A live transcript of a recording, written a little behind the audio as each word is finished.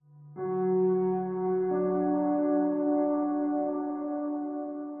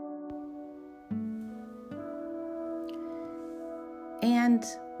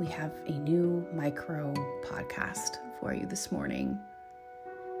And we have a new micro podcast for you this morning.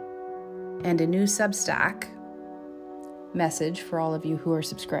 And a new Substack message for all of you who are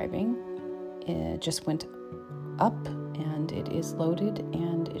subscribing. It just went up and it is loaded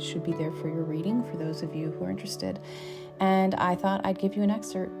and it should be there for your reading for those of you who are interested. And I thought I'd give you an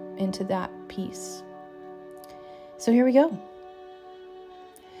excerpt into that piece. So here we go.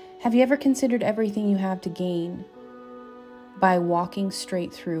 Have you ever considered everything you have to gain by walking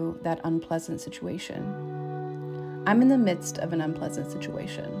straight through that unpleasant situation? I'm in the midst of an unpleasant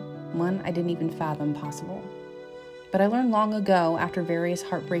situation, one I didn't even fathom possible. But I learned long ago, after various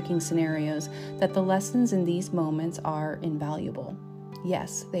heartbreaking scenarios, that the lessons in these moments are invaluable.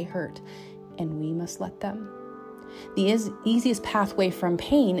 Yes, they hurt, and we must let them. The easiest pathway from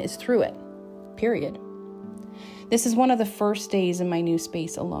pain is through it, period. This is one of the first days in my new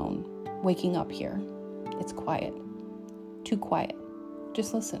space alone, waking up here. It's quiet, too quiet.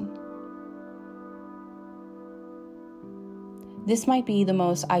 Just listen. This might be the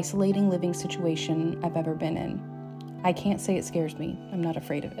most isolating living situation I've ever been in. I can't say it scares me. I'm not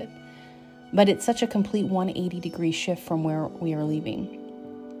afraid of it. But it's such a complete 180-degree shift from where we are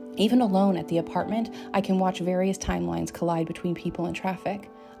leaving. Even alone at the apartment, I can watch various timelines collide between people and traffic.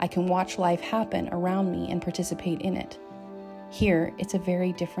 I can watch life happen around me and participate in it. Here, it's a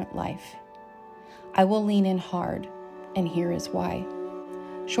very different life. I will lean in hard, and here is why.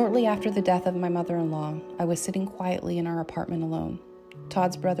 Shortly after the death of my mother-in-law, I was sitting quietly in our apartment alone.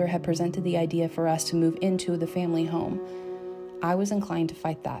 Todd's brother had presented the idea for us to move into the family home. I was inclined to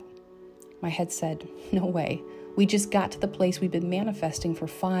fight that. My head said, no way. We just got to the place we've been manifesting for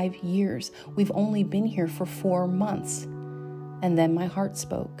 5 years. We've only been here for 4 months. And then my heart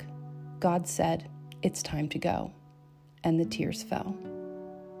spoke. God said, it's time to go. And the tears fell.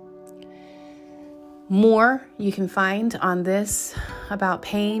 More you can find on this about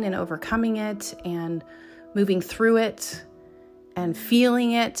pain and overcoming it and moving through it and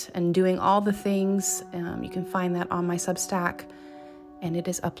feeling it and doing all the things. You can find that on my Substack, and it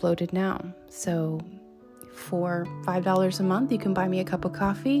is uploaded now. So for $5 a month, you can buy me a cup of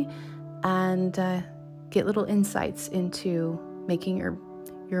coffee and get little insights into making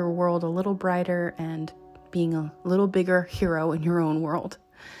your world a little brighter and being a little bigger hero in your own world.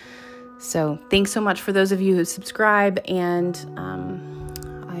 So thanks so much for those of you who subscribe, and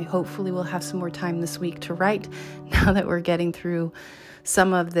I hopefully will have some more time this week to write now that we're getting through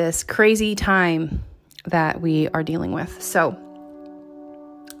some of this crazy time that we are dealing with. So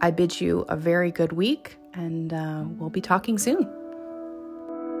I bid you a very good week, and we'll be talking soon.